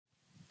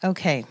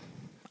Okay,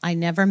 I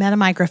never met a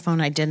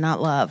microphone I did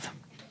not love.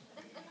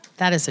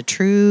 That is a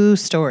true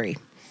story.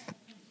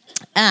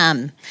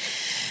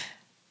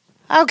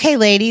 Okay,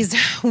 ladies,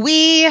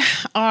 we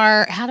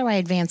are, how do I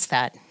advance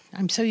that?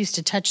 I'm so used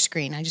to touch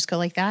screen. I just go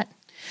like that.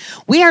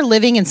 We are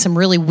living in some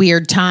really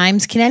weird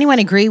times. Can anyone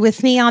agree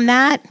with me on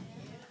that?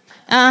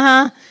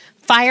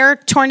 Fire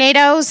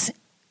tornadoes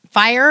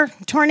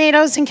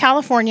in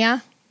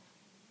California.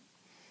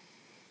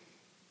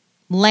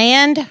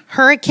 Land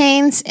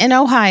hurricanes in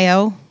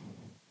Ohio.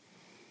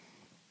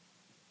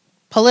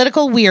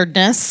 Political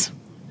weirdness.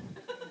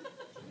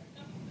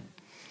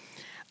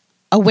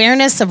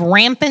 Awareness of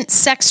rampant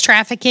sex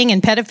trafficking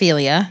and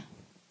pedophilia.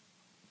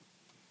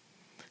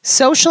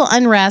 Social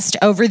unrest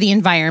over the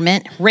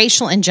environment,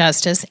 racial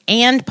injustice,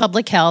 and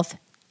public health,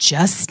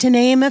 just to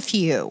name a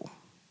few.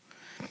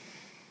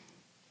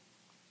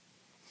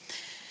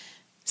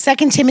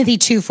 2 Timothy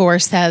 2:4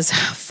 says,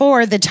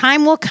 "For the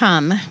time will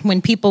come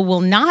when people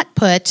will not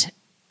put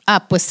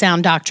up with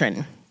sound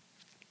doctrine.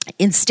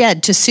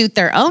 Instead, to suit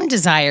their own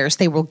desires,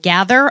 they will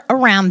gather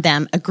around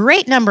them a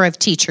great number of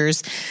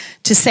teachers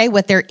to say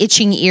what their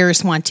itching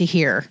ears want to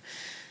hear."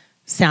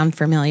 Sound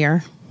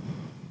familiar?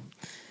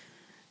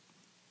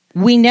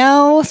 We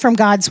know from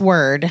God's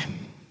word,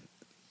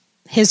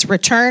 his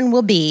return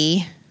will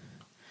be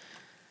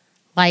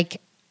like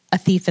a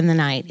thief in the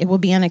night. It will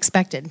be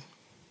unexpected.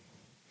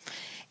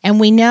 And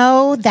we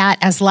know that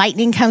as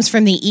lightning comes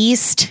from the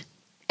east,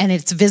 and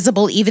it's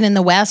visible even in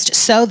the west,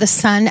 so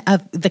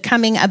the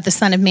coming of the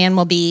Son of Man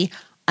will be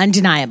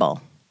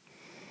undeniable.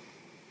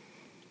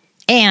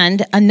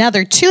 And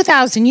another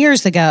 2,000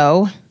 years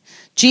ago,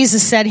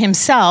 Jesus said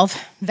himself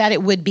that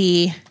it would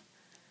be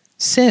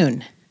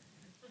soon.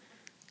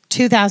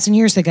 2,000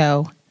 years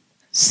ago,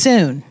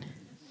 soon.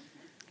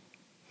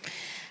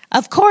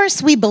 Of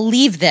course, we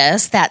believe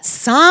this, that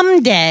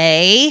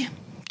someday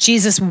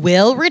Jesus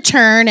will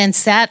return and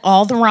set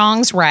all the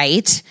wrongs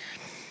right.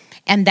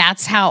 And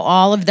that's how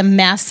all of the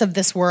mess of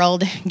this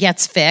world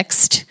gets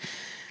fixed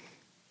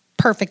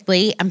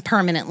perfectly and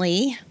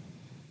permanently.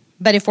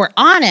 But if we're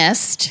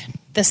honest,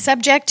 the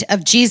subject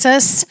of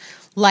Jesus,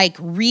 like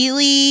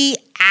really,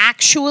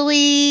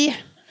 actually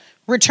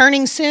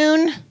returning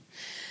soon,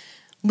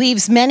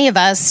 leaves many of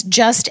us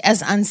just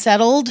as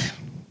unsettled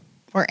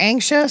or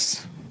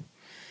anxious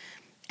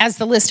as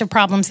the list of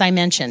problems I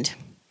mentioned.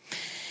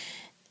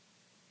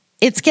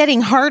 It's getting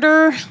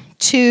harder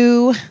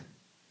to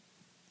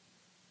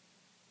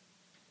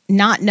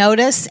not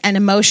notice and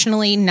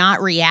emotionally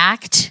not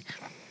react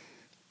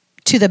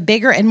to the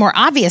bigger and more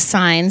obvious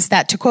signs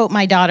that, to quote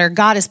my daughter,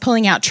 God is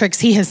pulling out tricks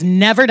he has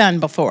never done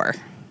before.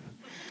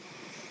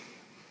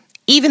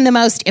 Even the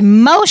most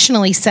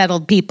emotionally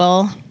settled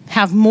people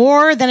have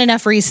more than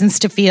enough reasons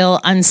to feel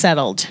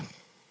unsettled.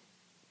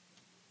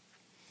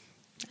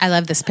 I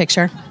love this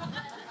picture.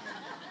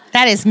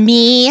 That is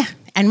me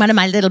and one of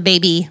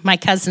my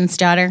cousin's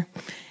daughter.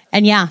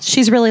 And yeah,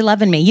 she's really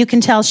loving me. You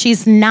can tell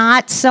she's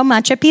not so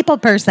much a people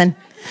person.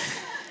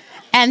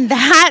 And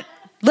that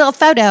little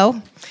photo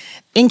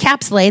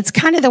encapsulates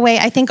kind of the way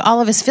I think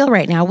all of us feel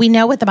right now. We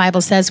know what the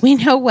Bible says. We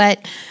know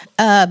what,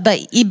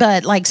 but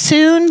like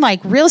soon, like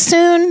real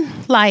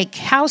soon, like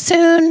how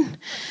soon?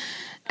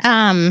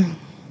 And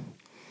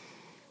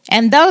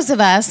those of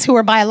us who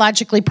are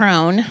biologically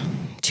prone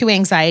to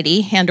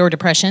anxiety and or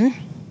depression,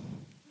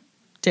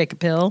 take a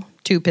pill,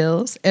 2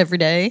 pills every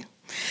day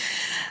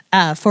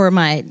for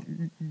my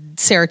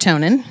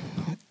serotonin.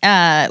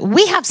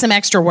 We have some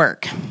extra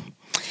work.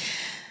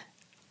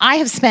 I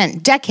have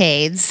spent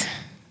decades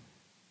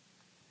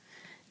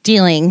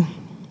dealing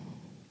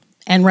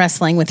and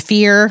wrestling with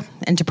fear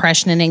and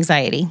depression and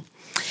anxiety.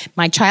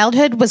 My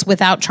childhood was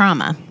without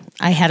trauma.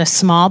 I had a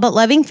small but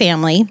loving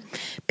family,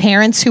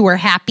 parents who were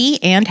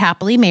happy and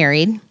happily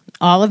married.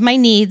 All of my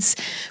needs,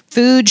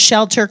 food,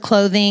 shelter,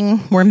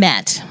 clothing, were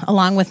met,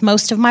 along with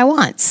most of my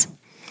wants.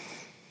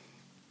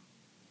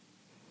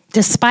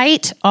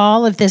 Despite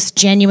all of this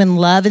genuine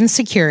love and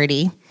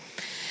security,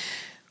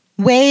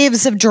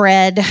 waves of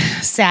dread,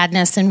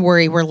 sadness, and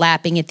worry were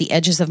lapping at the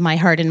edges of my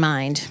heart and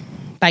mind.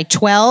 By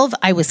 12,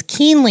 I was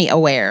keenly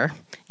aware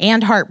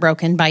and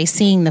heartbroken by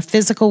seeing the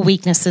physical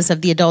weaknesses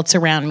of the adults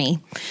around me.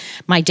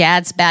 My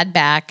dad's bad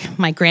back,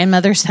 my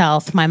grandmother's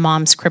health, my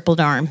mom's crippled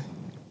arm.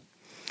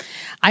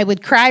 I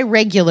would cry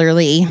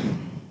regularly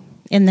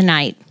in the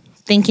night,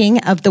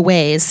 thinking of the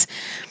ways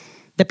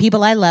the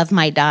people I love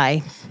might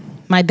die.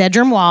 My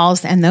bedroom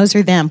walls, and those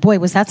are them. Boy,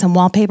 was that some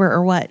wallpaper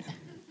or what?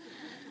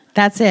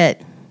 That's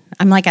it.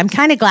 I'm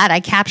kind of glad I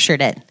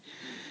captured it.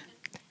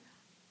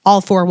 All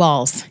 4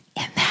 walls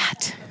in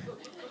that.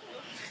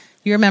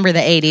 You remember the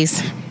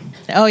 80s.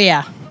 Oh,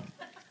 yeah.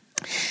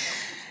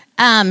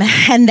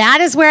 And that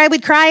is where I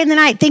would cry in the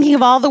night, thinking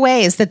of all the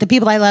ways that the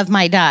people I love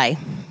might die.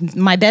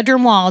 My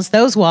bedroom walls,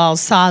 those walls,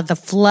 saw the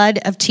flood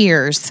of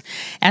tears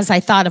as I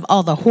thought of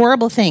all the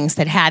horrible things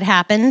that had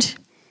happened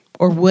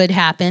or would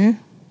happen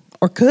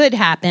or could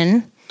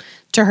happen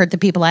to hurt the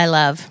people I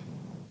love.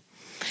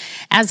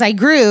 As I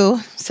grew,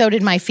 so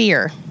did my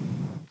fear.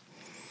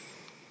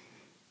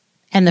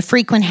 and the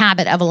frequent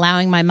habit of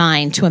allowing my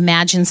mind to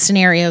imagine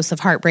scenarios of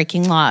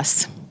heartbreaking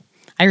loss.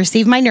 I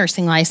received my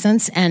nursing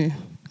license, and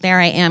there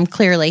I am,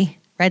 clearly,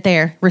 right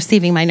there,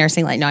 receiving my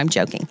nursing license. No, I'm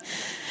joking.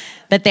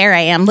 But there I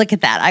am. Look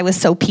at that. I was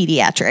so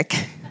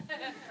pediatric.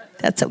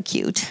 That's so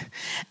cute.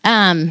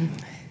 And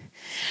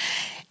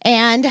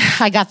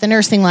I got the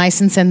nursing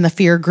license, and the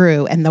fear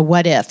grew, and the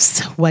what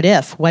ifs. What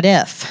if? What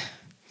if?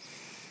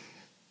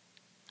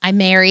 I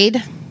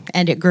married,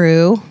 and it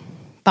grew.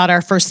 Bought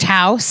our first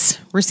house,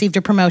 received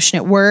a promotion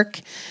at work,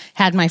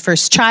 had my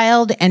first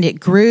child, and it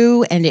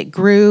grew, and it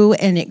grew,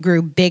 and it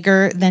grew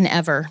bigger than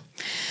ever.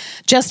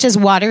 Just as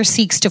water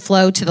seeks to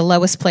flow to the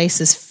lowest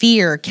places,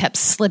 fear kept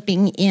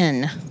slipping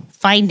in,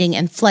 finding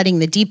and flooding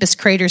the deepest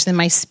craters in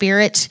my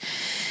spirit,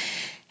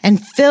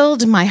 and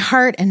filled my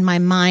heart and my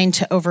mind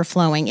to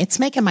overflowing. It's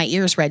making my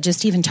ears red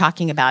just even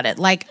talking about it.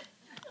 Like,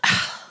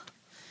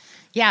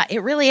 yeah,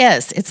 it really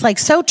is. It's like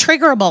so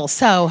triggerable.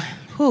 So,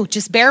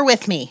 just bear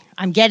with me.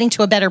 I'm getting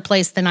to a better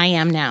place than I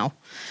am now.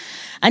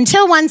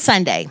 Until one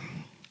Sunday,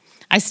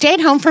 I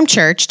stayed home from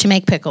church to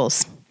make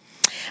pickles.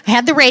 I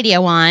had the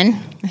radio on,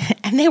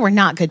 and they were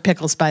not good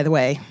pickles, by the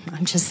way.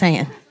 I'm just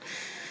saying.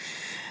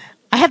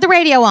 I had the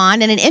radio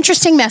on, and an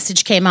interesting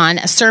message came on,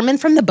 a sermon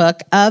from the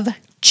book of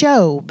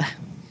Job.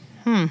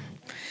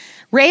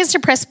 Raised a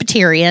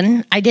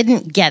Presbyterian, I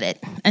didn't get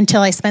it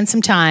until I spent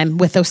some time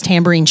with those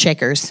tambourine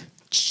shakers.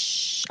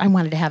 I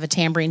wanted to have a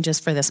tambourine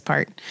just for this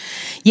part.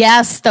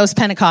 Yes, those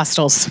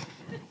Pentecostals.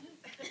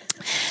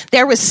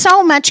 There was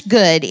so much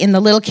good in the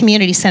little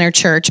community center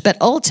church, but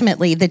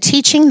ultimately the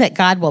teaching that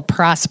God will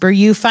prosper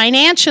you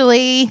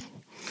financially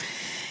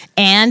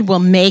and will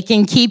make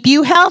and keep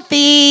you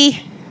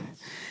healthy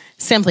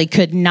simply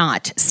could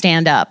not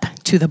stand up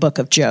to the book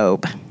of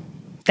Job.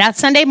 That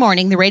Sunday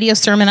morning, the radio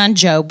sermon on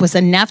Job was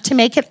enough to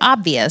make it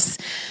obvious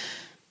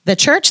the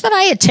church that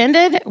I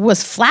attended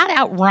was flat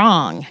out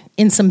wrong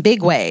in some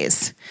big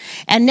ways.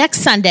 And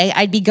next Sunday,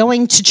 I'd be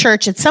going to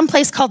church at some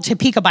place called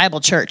Topeka Bible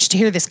Church to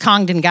hear this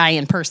Congdon guy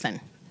in person.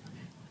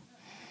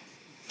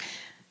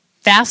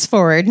 Fast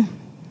forward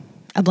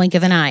a blink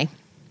of an eye.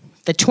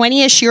 The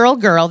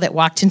 20-ish-year-old girl that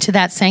walked into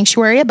that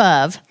sanctuary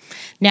above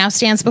now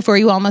stands before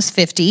you almost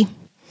 50.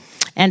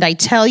 And I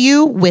tell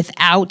you,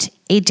 without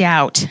a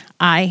doubt,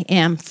 I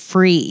am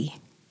free.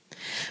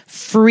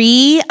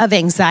 Free of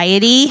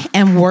anxiety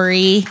and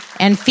worry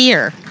and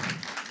fear.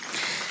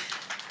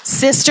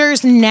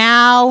 Sisters,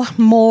 now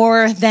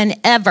more than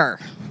ever,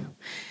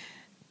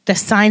 the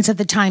signs of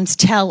the times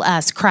tell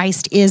us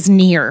Christ is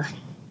near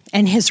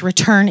and his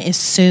return is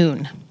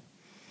soon.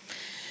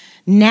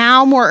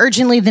 Now, more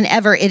urgently than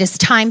ever, it is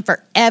time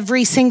for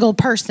every single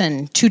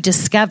person to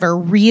discover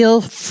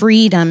real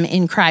freedom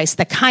in Christ,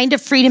 the kind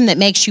of freedom that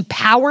makes you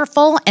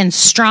powerful and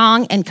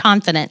strong and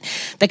confident,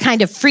 the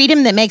kind of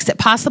freedom that makes it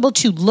possible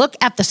to look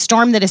at the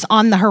storm that is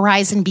on the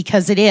horizon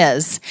because it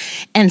is,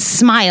 and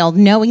smile,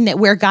 knowing that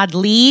where God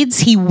leads,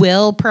 he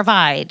will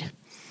provide.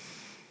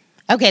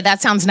 Okay,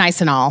 that sounds nice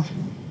and all,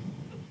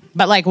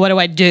 but like, what do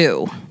I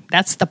do?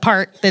 That's the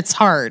part that's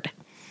hard.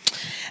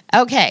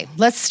 Okay,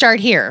 let's start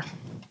here.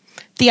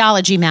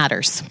 Theology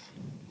matters.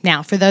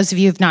 Now, for those of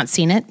you who have not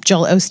seen it,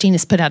 Joel Osteen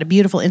has put out a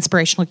beautiful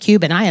inspirational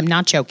cube, and I am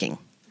not joking.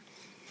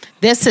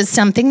 This is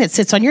something that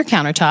sits on your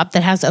countertop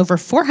that has over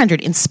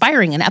 400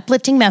 inspiring and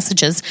uplifting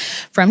messages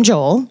from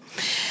Joel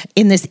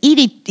in this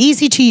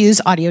easy-to-use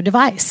audio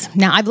device.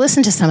 Now, I've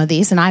listened to some of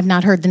these, and I've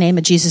not heard the name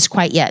of Jesus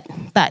quite yet,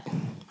 but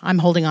I'm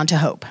holding on to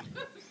hope.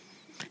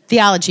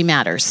 Theology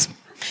matters.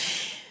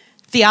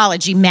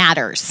 Theology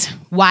matters.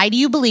 Why do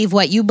you believe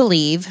what you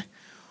believe?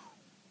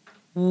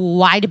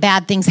 Why do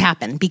bad things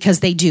happen?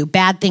 Because they do.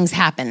 Bad things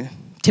happen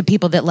to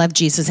people that love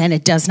Jesus, and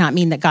it does not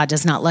mean that God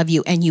does not love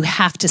you, and you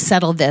have to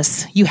settle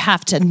this. You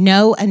have to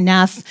know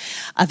enough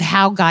of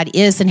how God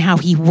is and how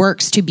he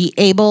works to be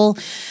able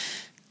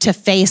to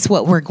face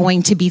what we're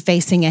going to be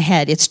facing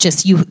ahead. It's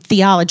just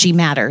theology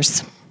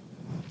matters.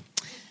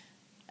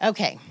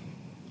 Okay.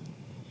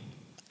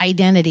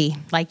 Identity,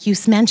 like you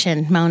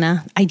mentioned,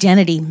 Mona,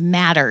 identity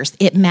matters.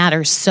 It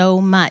matters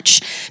so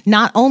much.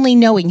 Not only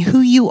knowing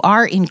who you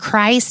are in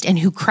Christ and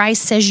who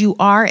Christ says you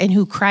are and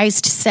who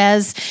Christ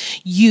says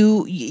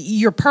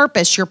your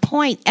purpose, your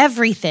point,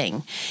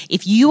 everything.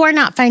 If you are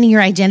not finding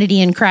your identity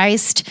in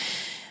Christ,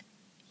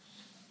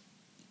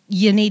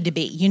 you need to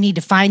be. You need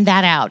to find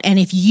that out. And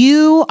if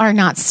you are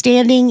not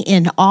standing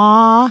in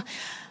awe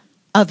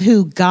of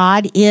who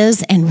God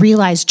is and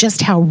realize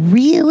just how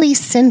really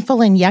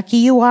sinful and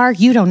yucky you are,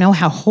 you don't know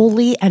how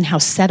holy and how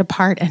set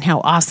apart and how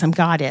awesome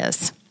God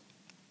is.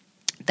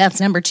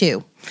 That's number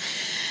 2.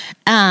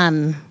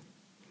 Prayer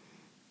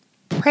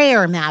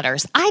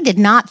matters. I did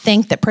not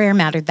think that prayer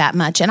mattered that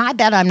much, and I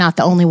bet I'm not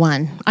the only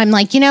one. I'm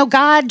like,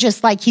 God,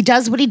 just like he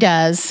does what he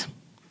does,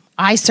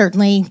 I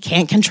certainly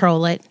can't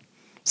control it.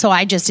 So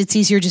it's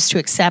easier just to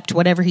accept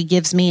whatever he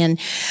gives me. And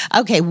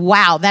okay,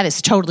 wow, that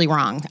is totally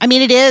wrong. I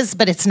mean, it is,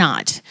 but it's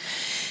not.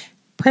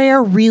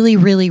 Prayer really,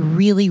 really,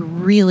 really,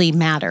 really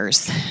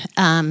matters.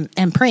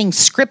 And praying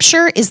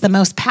scripture is the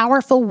most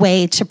powerful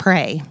way to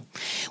pray.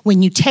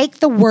 When you take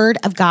the word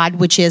of God,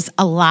 which is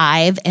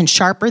alive and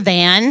sharper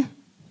than,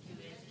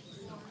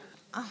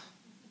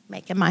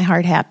 making my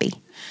heart happy.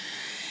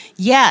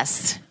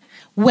 Yes,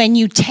 when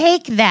you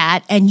take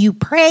that and you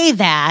pray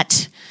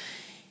that,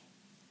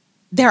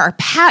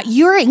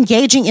 you're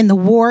engaging in the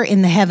war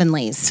in the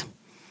heavenlies.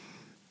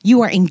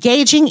 You are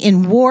engaging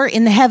in war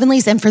in the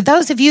heavenlies. And for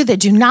those of you that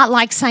do not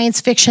like science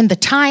fiction, the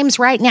times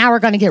right now are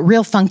going to get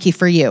real funky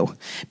for you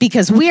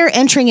because we are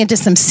entering into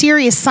some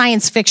serious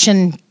science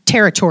fiction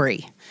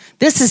territory.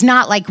 This is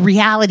not like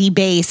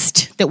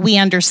reality-based that we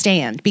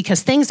understand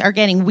because things are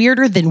getting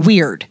weirder than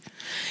weird.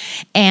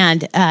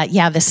 And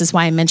this is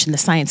why I mentioned the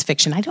science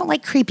fiction. I don't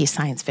like creepy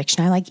science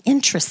fiction. I like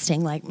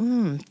interesting,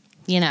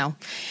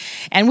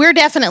 and we're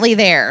definitely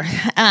there.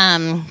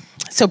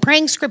 So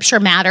praying scripture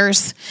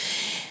matters.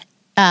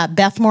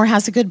 Beth Moore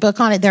has a good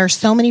book on it. There are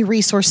so many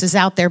resources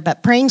out there,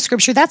 but praying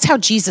scripture, that's how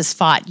Jesus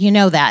fought. You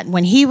know that.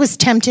 When he was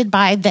tempted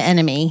by the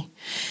enemy,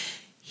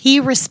 he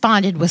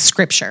responded with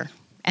scripture.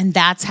 And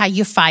that's how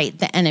you fight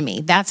the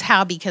enemy. That's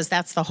how, because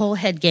that's the whole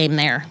head game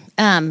there.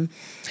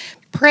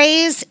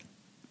 Praise.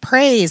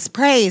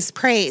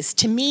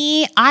 To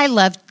me, I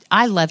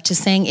love to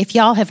sing. If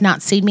y'all have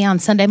not seen me on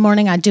Sunday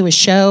morning, I do a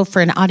show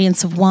for an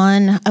audience of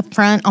one up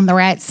front on the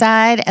right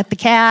side at the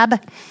cab.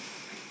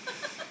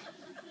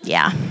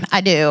 Yeah,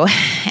 I do.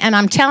 And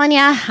I'm telling you,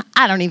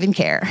 I don't even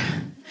care.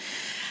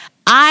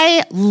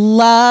 I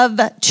love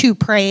to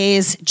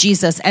praise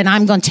Jesus. And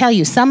I'm going to tell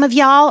you, some of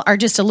y'all are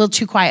just a little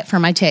too quiet for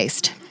my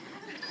taste.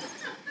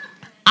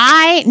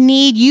 I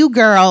need you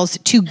girls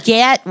to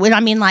get,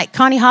 like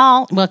Connie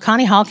Hall. Well,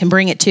 Connie Hall can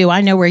bring it too.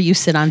 I know where you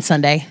sit on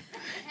Sunday.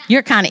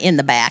 You're kind of in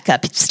the back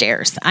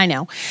upstairs. I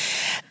know.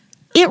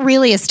 It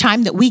really is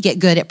time that we get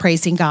good at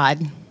praising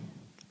God.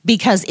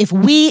 Because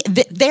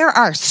there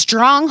are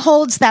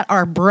strongholds that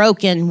are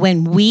broken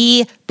when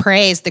we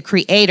praise the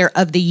creator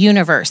of the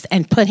universe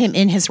and put him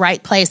in his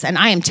right place. And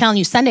I am telling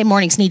you, Sunday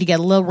mornings need to get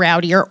a little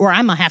rowdier or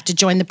I'm going to have to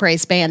join the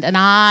praise band. And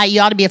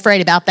you ought to be afraid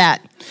about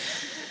that.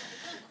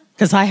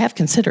 Because I have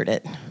considered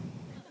it.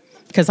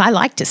 Because I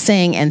like to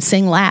sing and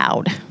sing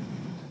loud.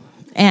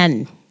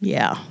 And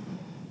yeah.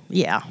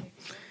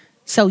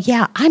 So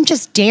I'm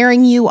just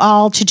daring you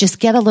all to just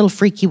get a little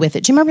freaky with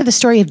it. Do you remember the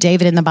story of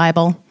David in the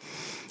Bible?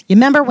 You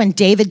remember when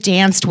David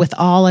danced with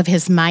all of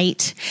his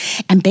might?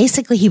 And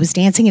basically he was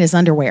dancing in his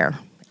underwear.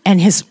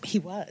 And he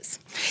was.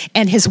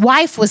 And his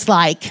wife was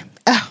like,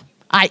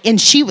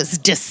 and she was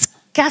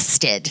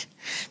disgusted.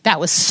 That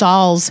was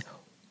Saul's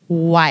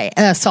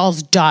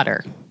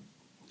daughter.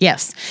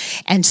 Yes.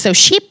 And so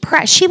she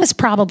was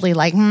probably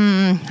like,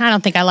 I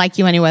don't think I like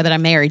you anyway that I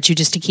married you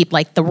just to keep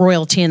like the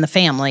royalty in the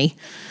family.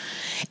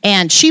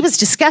 And she was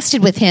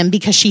disgusted with him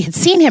because she had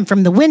seen him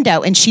from the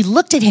window and she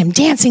looked at him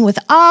dancing with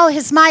all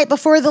his might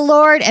before the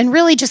Lord and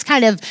really just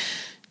kind of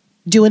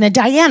doing a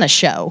Diana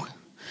show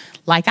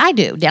like I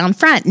do down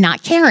front,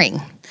 not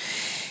caring.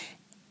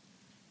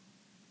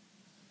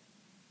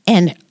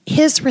 And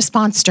his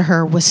response to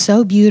her was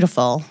so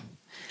beautiful.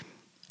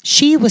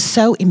 She was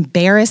so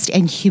embarrassed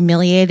and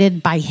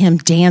humiliated by him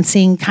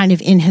dancing kind of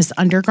in his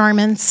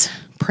undergarments,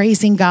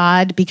 praising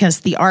God because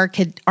the Ark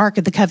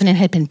of the Covenant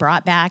had been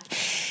brought back.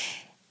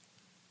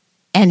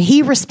 And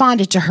he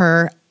responded to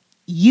her,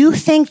 you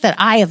think that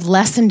I have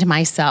lessened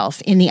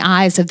myself in the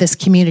eyes of this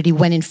community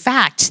when in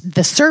fact,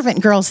 the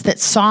servant girls that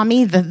saw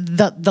me,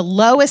 the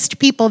lowest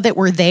people that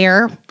were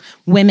there,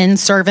 women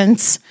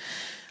servants,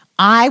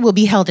 I will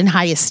be held in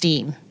high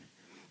esteem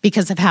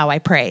because of how I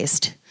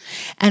praised.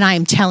 And I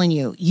am telling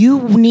you,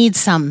 you need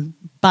some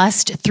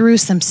bust through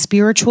some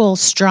spiritual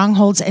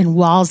strongholds and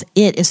walls.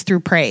 It is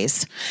through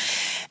praise.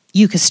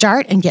 You could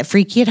start and get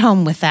freaky at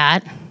home with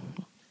that.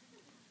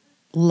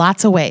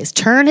 Lots of ways.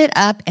 Turn it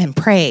up and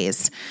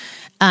praise.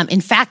 In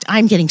fact,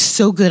 I'm getting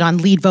so good on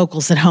lead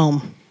vocals at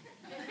home.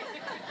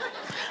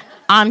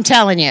 I'm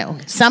telling you,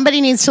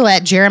 somebody needs to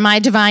let Jeremiah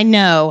Devine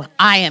know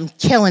I am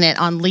killing it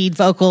on lead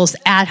vocals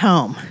at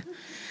home.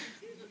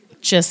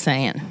 Just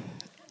saying.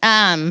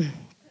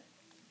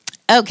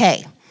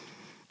 Okay.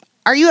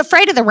 Are you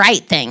afraid of the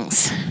right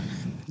things?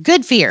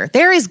 Good fear.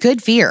 There is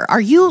good fear.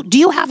 Do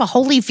you have a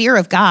holy fear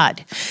of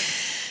God?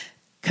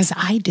 Because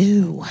I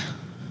do.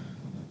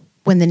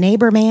 When the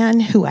neighbor man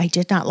who I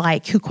did not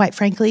like, who quite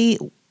frankly,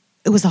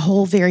 it was a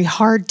whole very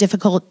hard,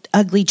 difficult,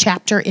 ugly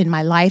chapter in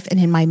my life and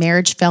in my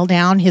marriage, fell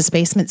down his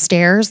basement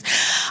stairs,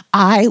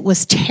 I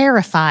was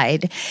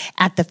terrified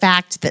at the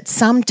fact that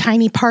some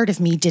tiny part of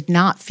me did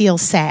not feel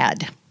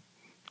sad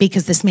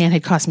because this man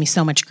had caused me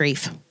so much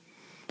grief.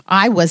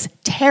 I was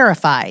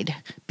terrified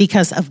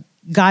because of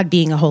God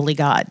being a holy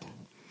God.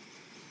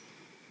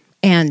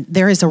 And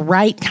there is a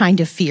right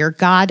kind of fear.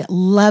 God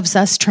loves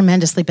us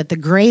tremendously, but the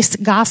grace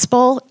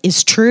gospel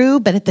is true,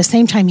 but at the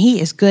same time, he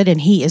is good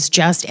and he is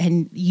just,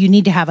 and you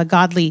need to have a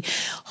godly,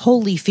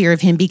 holy fear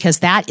of him because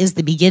that is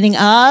the beginning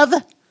of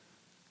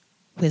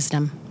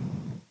wisdom.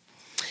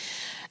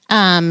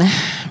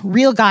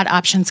 Real God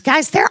options.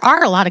 Guys, there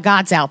are a lot of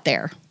gods out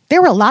there.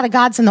 There were a lot of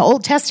gods in the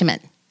Old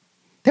Testament.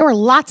 There were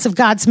lots of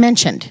gods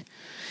mentioned.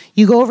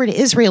 You go over to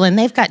Israel and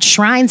they've got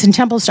shrines and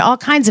temples to all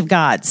kinds of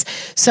gods.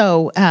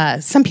 So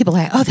some people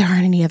are like, oh, there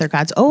aren't any other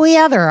gods. Oh,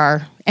 yeah, there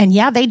are. And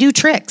yeah, they do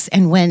tricks.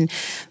 And when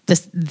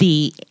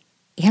the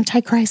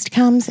Antichrist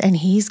comes, and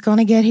he's going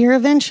to get here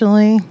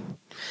eventually,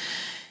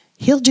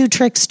 he'll do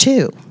tricks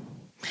too.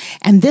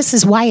 And this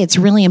is why it's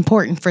really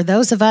important for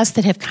those of us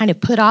that have kind of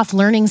put off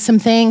learning some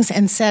things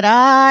and said,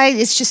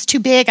 it's just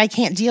too big. I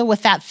can't deal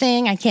with that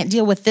thing. I can't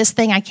deal with this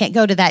thing. I can't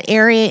go to that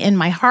area in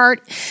my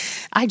heart.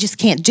 I just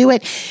can't do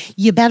it.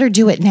 You better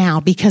do it now,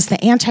 because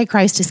the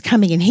Antichrist is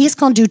coming and he's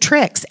going to do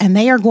tricks, and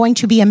they are going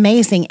to be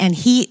amazing. And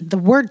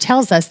the word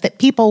tells us that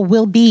people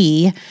will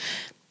be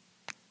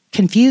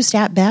confused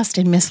at best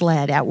and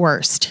misled at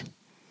worst.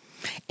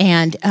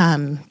 And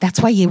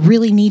that's why you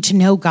really need to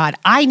know God.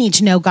 I need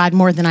to know God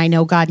more than I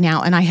know God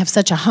now. And I have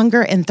such a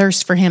hunger and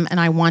thirst for him. And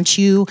I want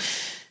you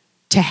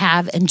to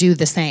have and do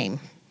the same.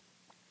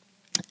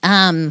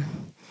 Lack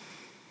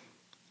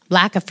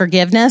of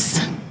forgiveness.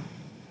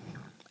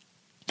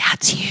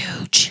 That's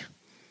huge.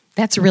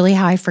 That's really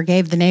how I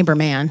forgave the neighbor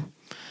man.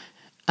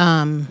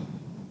 Every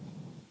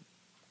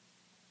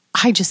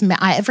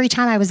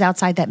time I was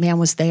outside, that man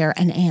was there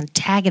and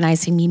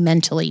antagonizing me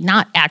mentally.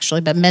 Not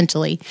actually, but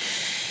mentally.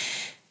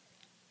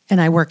 And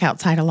I work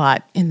outside a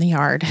lot in the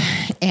yard.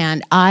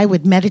 And I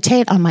would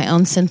meditate on my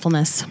own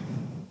sinfulness.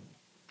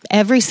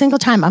 Every single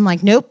time, I'm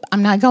like, nope,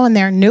 I'm not going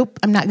there. Nope,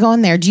 I'm not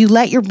going there. Do you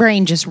let your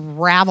brain just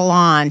ravel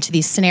on to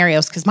these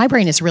scenarios? Because my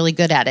brain is really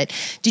good at it.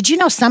 Did you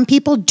know some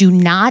people do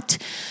not,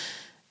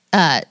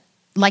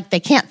 they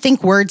can't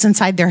think words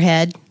inside their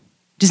head?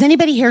 Does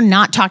anybody here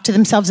not talk to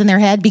themselves in their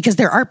head? Because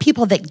there are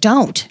people that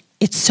don't.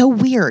 It's so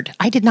weird.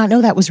 I did not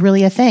know that was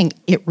really a thing.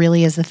 It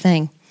really is a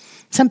thing.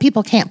 Some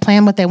people can't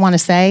plan what they want to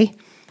say.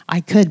 I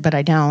could, but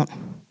I don't.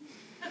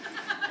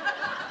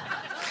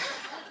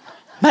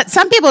 But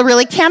some people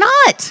really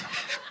cannot.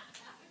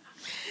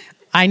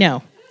 I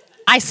know.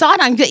 I saw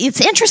it on Google.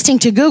 It's interesting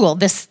to Google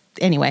this.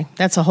 Anyway,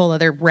 that's a whole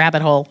other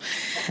rabbit hole.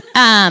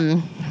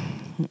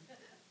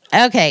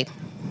 Okay.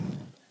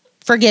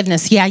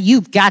 Forgiveness. Yeah,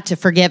 you've got to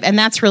forgive. And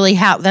that's really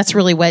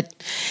what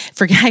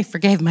I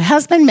forgave my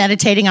husband,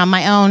 meditating on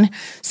my own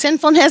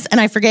sinfulness,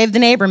 and I forgave the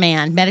neighbor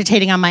man,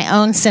 meditating on my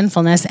own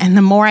sinfulness. And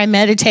the more I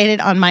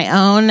meditated on my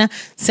own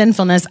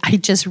sinfulness, I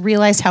just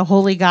realized how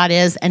holy God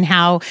is and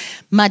how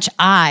much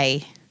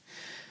I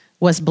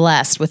was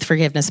blessed with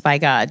forgiveness by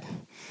God.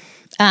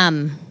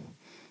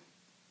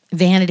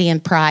 Vanity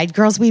and pride.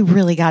 Girls, we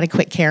really got to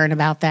quit caring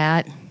about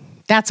that.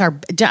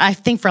 I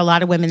think for a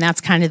lot of women,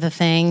 that's kind of the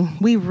thing.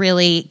 We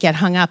really get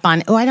hung up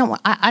on, I don't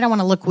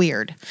want to look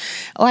weird.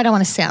 I don't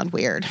want to sound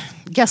weird.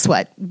 Guess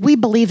what? We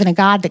believe in a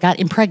God that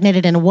got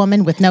impregnated in a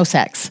woman with no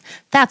sex.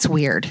 That's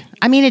weird.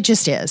 I mean, it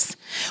just is.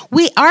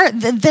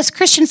 This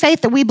Christian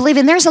faith that we believe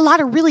in, there's a lot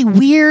of really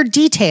weird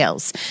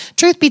details.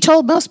 Truth be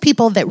told, most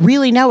people that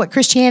really know what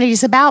Christianity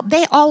is about,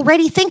 they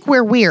already think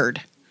we're weird.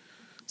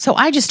 So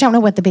I just don't know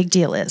what the big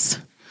deal is.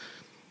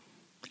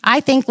 I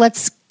think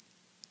let's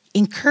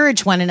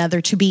encourage one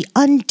another to be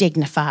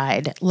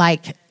undignified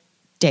like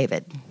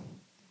David.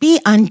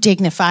 Be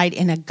undignified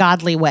in a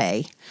godly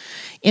way,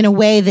 in a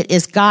way that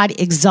is God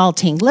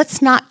exalting.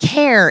 Let's not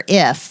care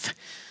if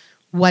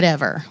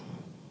whatever.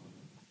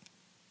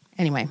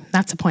 Anyway,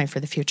 that's a point for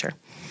the future.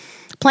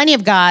 Plenty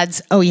of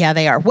gods. Oh yeah,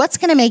 they are. What's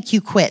going to make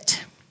you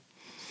quit?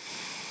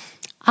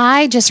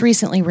 I just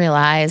recently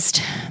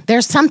realized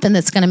there's something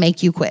that's going to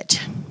make you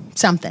quit.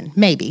 Something,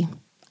 maybe.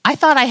 I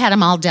thought I had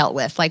them all dealt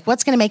with. Like,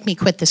 what's going to make me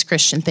quit this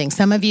Christian thing?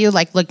 Some of you,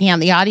 like looking out in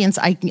the audience,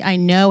 I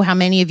know how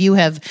many of you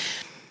have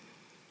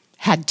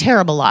had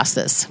terrible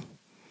losses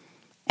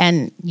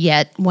and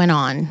yet went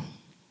on.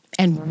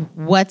 And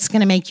what's going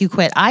to make you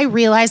quit? I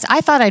realized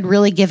I thought I'd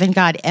really given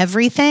God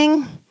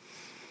everything.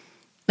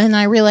 And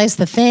I realized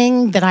the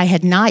thing that I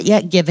had not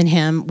yet given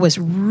him was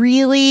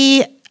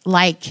really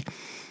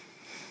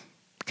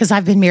because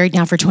I've been married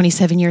now for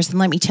 27 years. And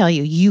let me tell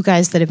you, you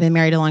guys that have been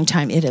married a long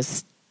time, it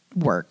is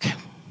work.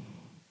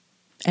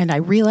 And I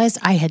realized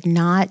I'd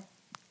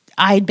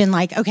been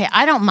like, okay,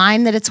 I don't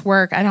mind that it's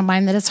work. I don't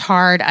mind that it's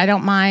hard. I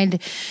don't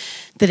mind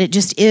that it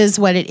just is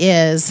what it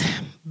is.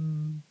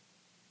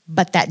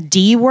 But that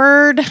D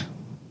word,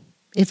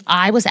 if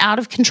I was out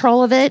of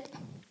control of it,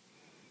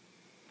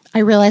 I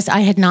realized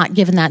I had not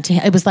given that to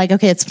him. It was like,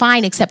 okay, it's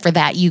fine except for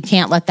that. You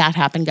can't let that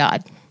happen,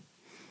 God.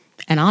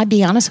 And I'll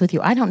be honest with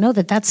you, I don't know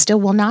that still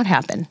will not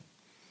happen.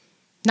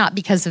 Not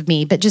because of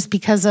me, but just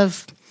because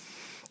of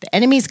the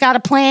enemy's got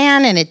a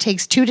plan, and it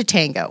takes two to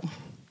tango.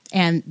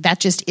 And that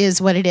just is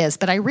what it is.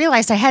 But I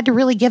realized I had to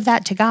really give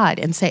that to God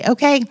and say,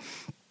 okay,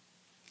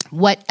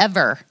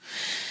 whatever.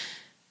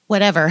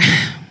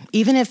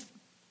 Even if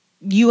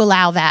you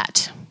allow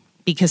that,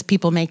 because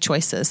people make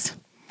choices,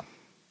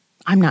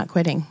 I'm not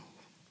quitting.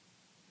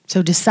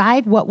 So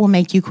decide what will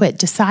make you quit.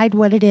 Decide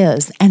what it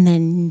is, and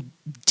then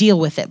deal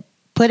with it.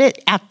 Put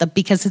it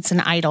because it's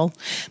an idol,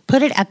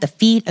 put it at the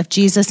feet of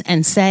Jesus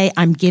and say,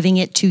 I'm giving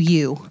it to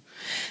you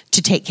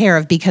to take care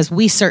of, because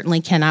we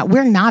certainly cannot.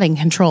 We're not in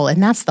control.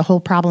 And that's the whole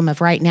problem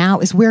of right now,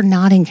 is we're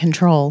not in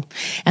control.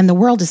 And the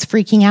world is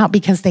freaking out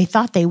because they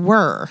thought they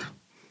were.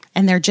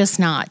 And they're just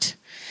not.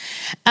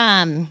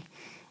 And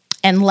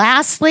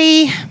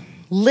lastly,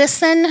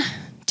 listen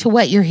to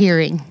what you're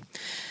hearing.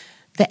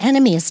 The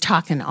enemy is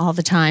talking all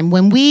the time.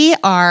 When we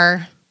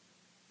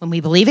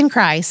believe in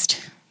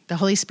Christ, the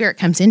Holy Spirit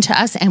comes into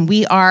us and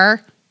we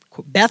are,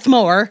 Beth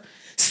Moore,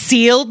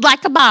 sealed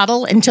like a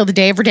bottle until the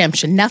day of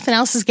redemption. Nothing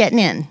else is getting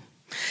in.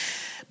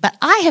 But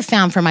I have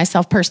found for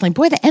myself personally,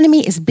 boy, the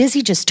enemy is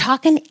busy just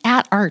talking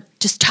at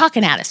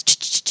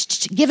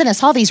us, giving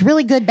us all these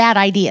really good, bad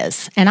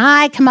ideas. And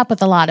I come up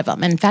with a lot of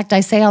them. And in fact, I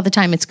say all the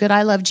time, it's good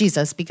I love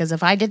Jesus, because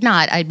if I did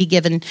not, I'd be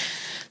giving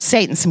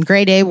Satan some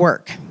grade A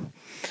work.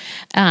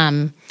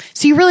 So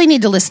you really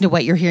need to listen to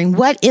what you're hearing.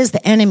 What is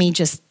the enemy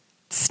just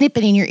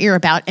snipping in your ear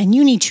about? And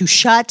you need to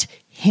shut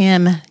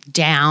him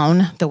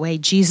down the way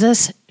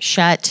Jesus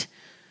shut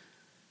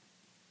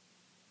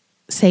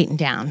Satan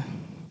down.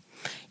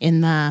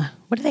 In the,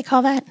 what do they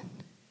call that?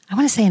 I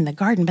want to say in the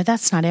garden, but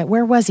that's not it.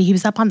 Where was he? He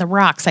was up on the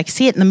rocks. I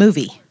see it in the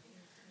movie.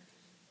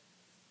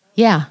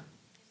 Yeah.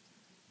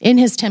 In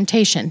his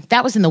temptation.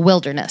 That was in the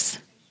wilderness.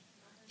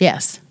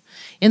 Yes.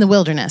 In the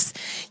wilderness.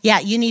 Yeah,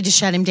 you need to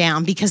shut him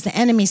down because the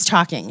enemy's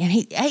talking.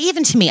 And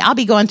even to me, I'll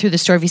be going through the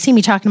story. If you see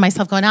me talking to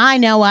myself going, I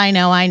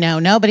know.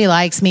 Nobody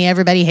likes me.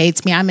 Everybody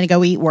hates me. I'm going to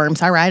go eat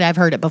worms. All right, I've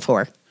heard it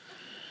before.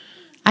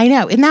 I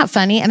know. Isn't that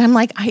funny? And I'm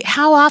like,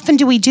 how often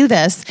do we do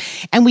this?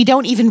 And we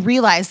don't even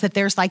realize that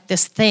there's like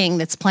this thing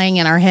that's playing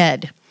in our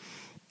head.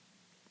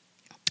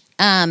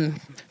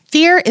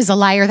 Fear is a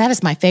liar. That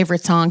is my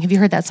favorite song. Have you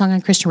heard that song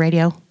on Christian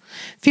radio?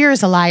 Fear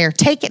is a liar.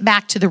 Take it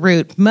back to the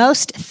root.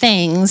 Most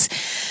things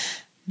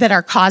that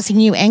are causing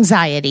you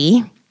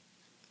anxiety,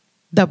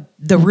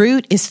 the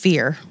root is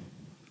fear.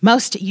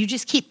 You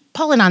just keep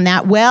pulling on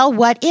that. Well,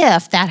 what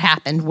if that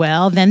happened?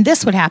 Well, then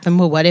this would happen.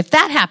 Well, what if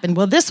that happened?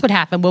 Well, this would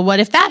happen. Well, what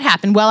if that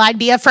happened? Well, I'd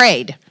be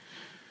afraid.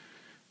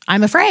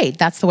 I'm afraid.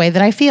 That's the way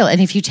that I feel. And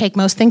if you take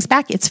most things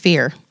back, it's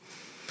fear.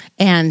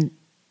 And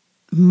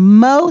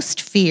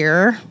most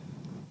fear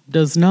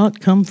does not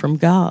come from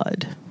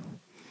God.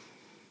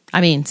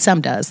 I mean,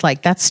 some does.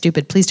 Like, that's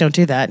stupid. Please don't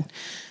do that.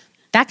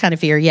 That kind of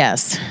fear,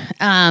 yes.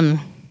 The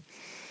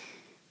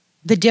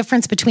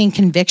difference between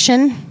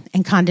conviction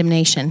and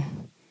condemnation.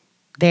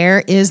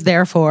 There is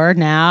therefore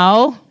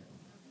now.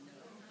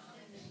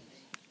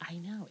 I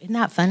know. Isn't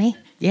that funny?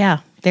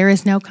 Yeah. There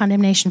is no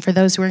condemnation for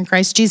those who are in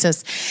Christ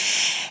Jesus.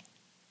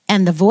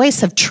 And the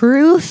voice of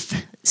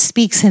truth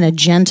speaks in a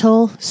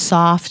gentle,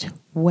 soft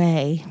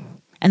way.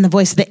 And the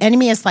voice of the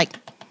enemy is like,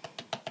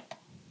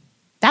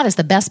 that is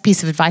the best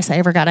piece of advice I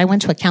ever got. I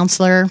went to a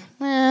counselor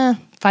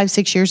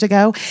 5-6 years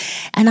ago,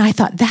 and I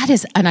thought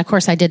and of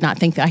course I did not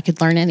think that I could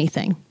learn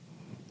anything.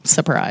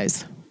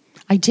 Surprise.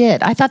 I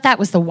did. I thought that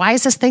was the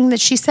wisest thing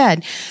that she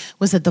said,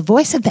 was that the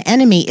voice of the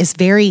enemy is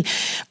very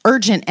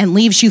urgent and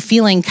leaves you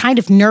feeling kind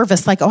of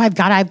nervous, like, oh, I've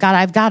got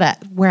to.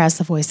 Whereas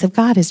the voice of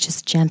God is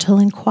just gentle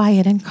and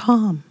quiet and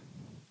calm.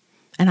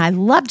 And I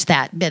loved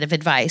that bit of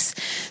advice.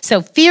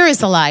 So fear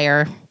is a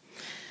liar.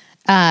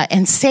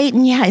 And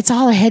Satan, it's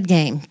all a head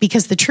game,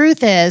 because the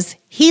truth is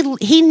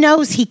he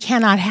knows he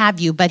cannot have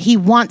you, but he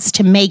wants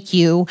to make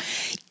you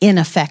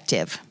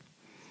ineffective.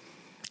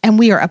 And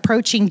we are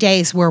approaching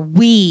days where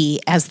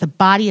we, as the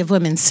body of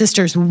women,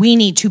 sisters, we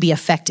need to be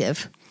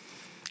effective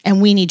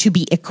and we need to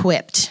be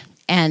equipped.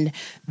 And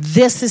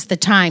this is the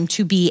time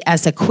to be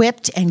as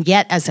equipped and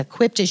get as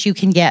equipped as you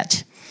can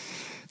get.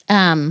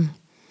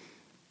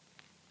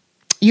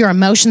 Your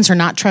emotions are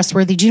not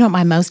trustworthy. Do you know what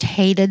my most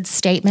hated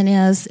statement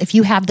is? If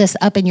you have this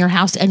up in your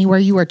house anywhere,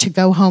 you are to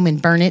go home and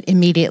burn it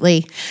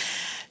immediately.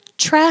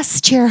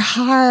 Trust your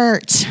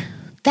heart.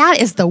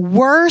 That is the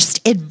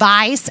worst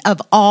advice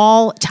of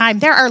all time.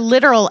 There are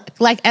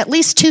at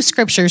least 2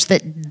 scriptures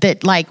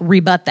that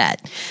rebut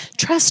that.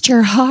 Trust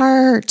your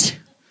heart.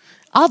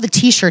 All the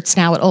t-shirts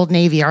now at Old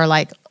Navy are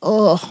like,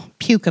 oh,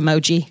 puke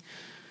emoji.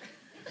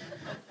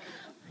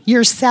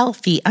 Your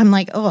selfie. I'm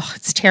like, oh,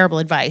 it's terrible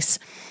advice.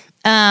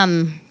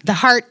 The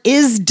heart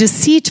is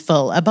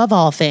deceitful above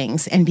all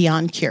things and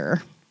beyond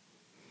cure.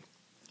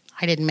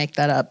 I didn't make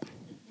that up.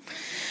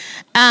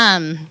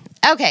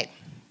 Okay.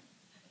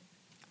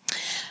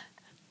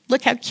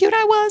 Look how cute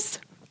I was.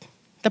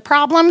 The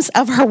problems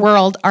of our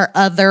world are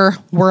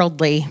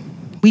otherworldly.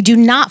 We do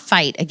not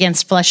fight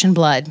against flesh and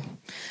blood,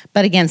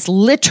 but against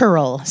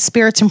literal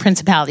spirits and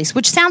principalities,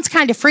 which sounds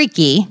kind of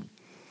freaky,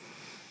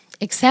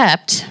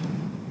 except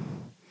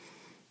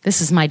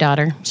this is my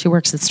daughter. She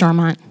works at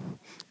Stormont.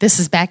 This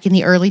is back in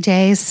the early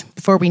days,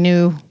 before we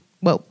knew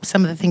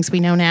some of the things we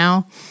know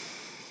now.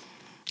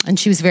 And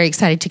she was very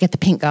excited to get the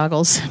pink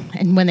goggles.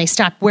 And when they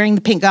stopped wearing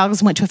the pink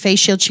goggles and went to a face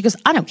shield, she goes,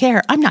 I don't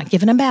care. I'm not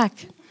giving them back.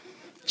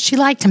 She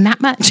liked him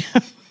that much.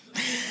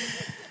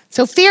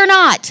 So fear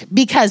not,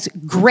 because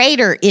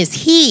greater is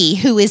he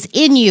who is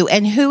in you.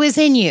 And who is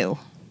in you?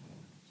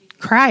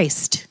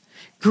 Christ.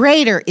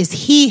 Greater is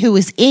he who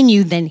is in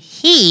you than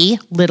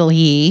little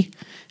he,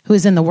 who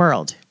is in the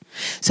world.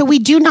 So we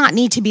do not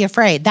need to be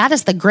afraid. That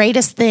is the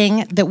greatest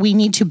thing that we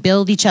need to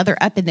build each other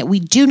up in, that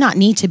we do not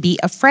need to be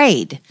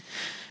afraid,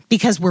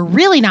 because we're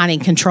really not in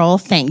control,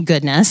 thank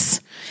goodness.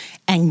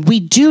 And we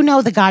do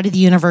know the God of the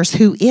universe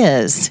who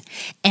is,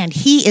 and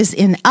he is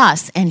in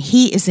us, and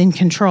he is in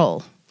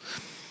control.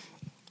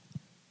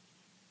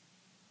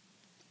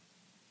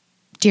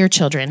 Dear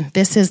children,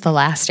 this is the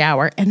last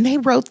hour, and they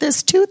wrote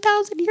this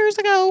 2,000 years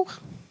ago.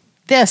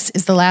 This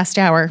is the last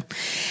hour.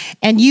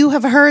 And you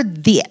have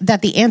heard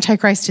that the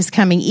Antichrist is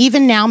coming.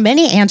 Even now,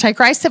 many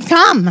Antichrists have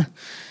come.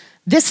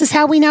 This is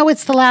how we know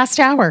it's the last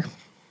hour.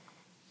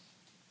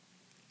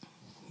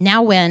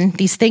 Now when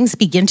these things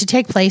begin to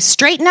take place,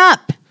 straighten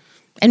up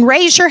and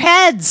raise your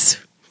heads,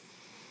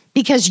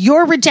 because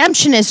your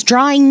redemption is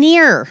drawing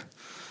near.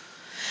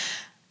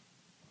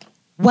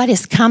 What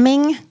is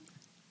coming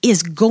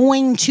is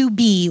going to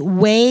be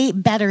way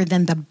better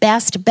than the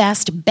best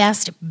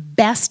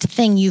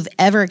thing you've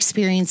ever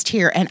experienced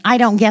here. And I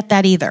don't get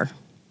that either.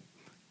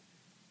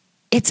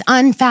 It's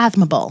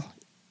unfathomable,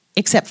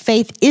 except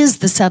faith is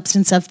the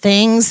substance of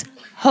things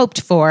hoped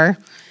for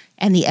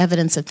and the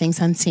evidence of things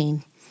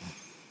unseen.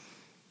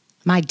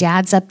 My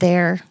dad's up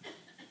there.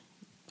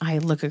 I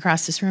look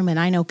across this room and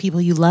I know people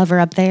you love are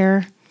up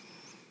there.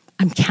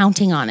 I'm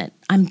counting on it.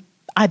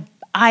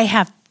 I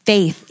have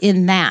faith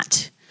in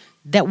that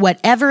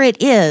whatever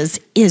it is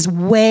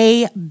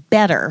way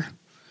better.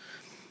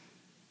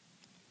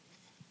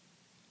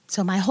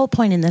 So my whole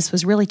point in this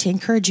was really to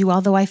encourage you,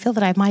 although I feel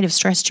that I might have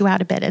stressed you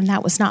out a bit, and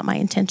that was not my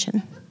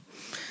intention.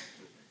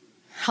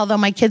 Although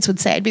my kids would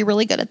say I'd be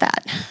really good at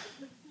that.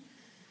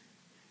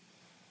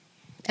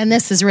 And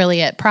this is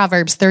really it.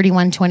 Proverbs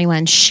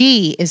 31:21.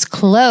 She is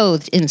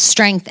clothed in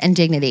strength and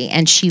dignity,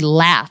 and she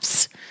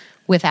laughs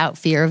without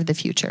fear of the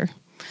future.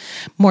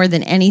 More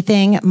than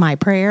anything, my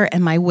prayer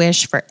and my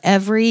wish for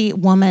every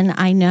woman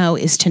I know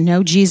is to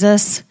know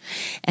Jesus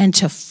and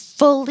to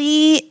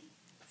fully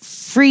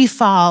free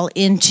fall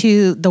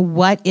into the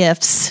what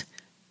ifs,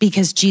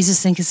 because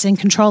Jesus is in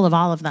control of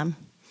all of them,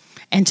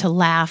 and to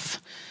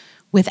laugh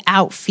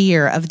without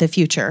fear of the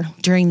future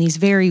during these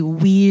very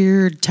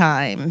weird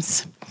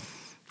times.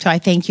 So I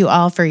thank you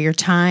all for your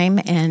time,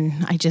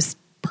 and I just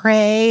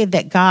pray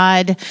that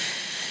God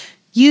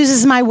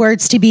uses my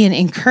words to be an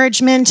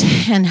encouragement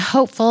and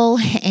hopeful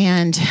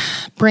and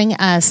bring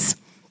us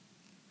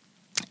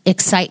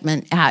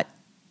excitement at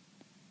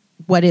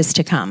what is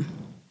to come.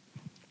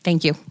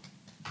 Thank you.